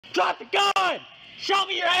Drop the gun! Show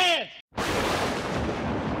me your hands!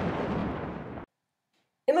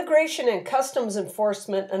 Immigration and Customs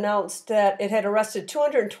Enforcement announced that it had arrested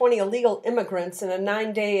 220 illegal immigrants in a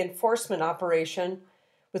 9-day enforcement operation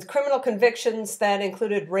with criminal convictions that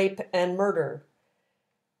included rape and murder.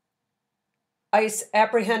 ICE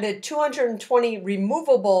apprehended 220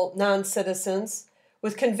 removable non-citizens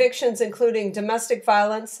with convictions including domestic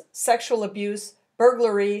violence, sexual abuse,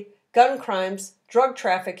 burglary, gun crimes, drug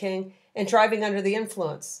trafficking, and driving under the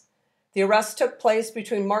influence. The arrests took place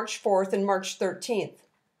between March 4th and March 13th.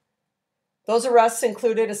 Those arrests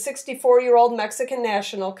included a 64-year-old Mexican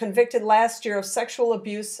national convicted last year of sexual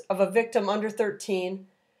abuse of a victim under 13,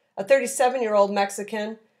 a 37-year-old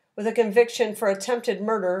Mexican with a conviction for attempted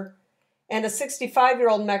murder, and a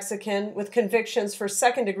 65-year-old Mexican with convictions for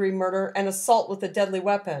second-degree murder and assault with a deadly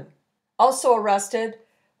weapon. Also arrested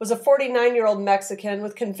was a 49-year-old Mexican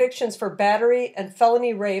with convictions for battery and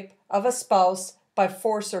felony rape of a spouse by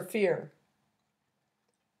force or fear.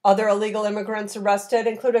 Other illegal immigrants arrested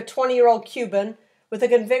include a 20-year-old Cuban with a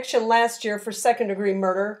conviction last year for second-degree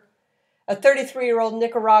murder, a 33-year-old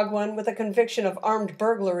Nicaraguan with a conviction of armed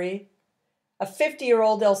burglary, a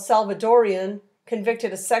 50-year-old El Salvadorian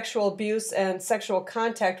convicted of sexual abuse and sexual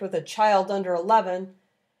contact with a child under 11,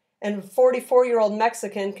 and a 44-year-old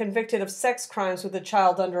Mexican convicted of sex crimes with a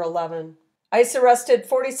child under 11. ICE arrested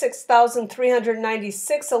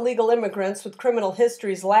 46,396 illegal immigrants with criminal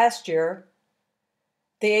histories last year.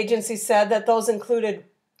 The agency said that those included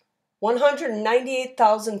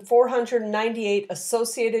 198,498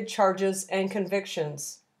 associated charges and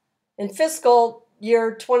convictions. In fiscal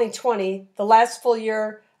year 2020, the last full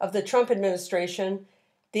year of the Trump administration,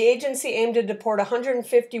 the agency aimed to deport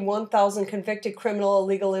 151,000 convicted criminal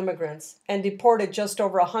illegal immigrants and deported just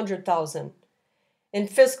over 100,000. In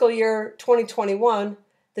fiscal year 2021,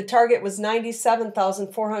 the target was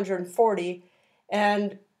 97,440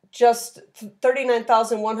 and just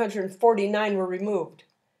 39,149 were removed.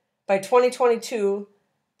 By 2022,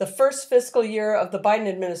 the first fiscal year of the Biden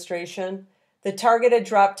administration, the target had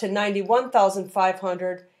dropped to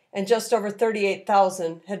 91,500 and just over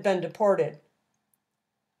 38,000 had been deported.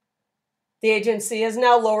 The agency has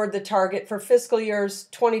now lowered the target for fiscal years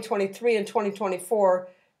 2023 and 2024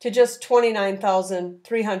 to just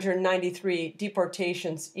 29,393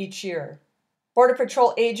 deportations each year. Border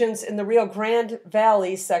Patrol agents in the Rio Grande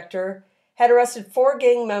Valley sector had arrested 4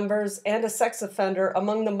 gang members and a sex offender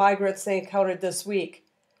among the migrants they encountered this week.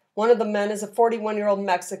 One of the men is a 41-year-old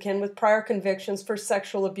Mexican with prior convictions for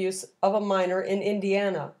sexual abuse of a minor in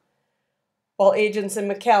Indiana, while agents in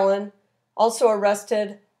McAllen also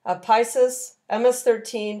arrested a Pisces,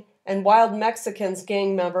 MS-13, and Wild Mexicans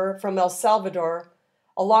gang member from El Salvador,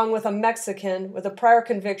 along with a Mexican with a prior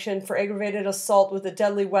conviction for aggravated assault with a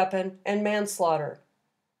deadly weapon and manslaughter.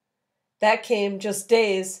 That came just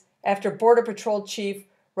days after Border Patrol Chief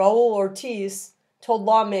Raul Ortiz told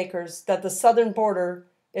lawmakers that the southern border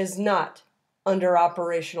is not under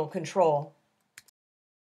operational control.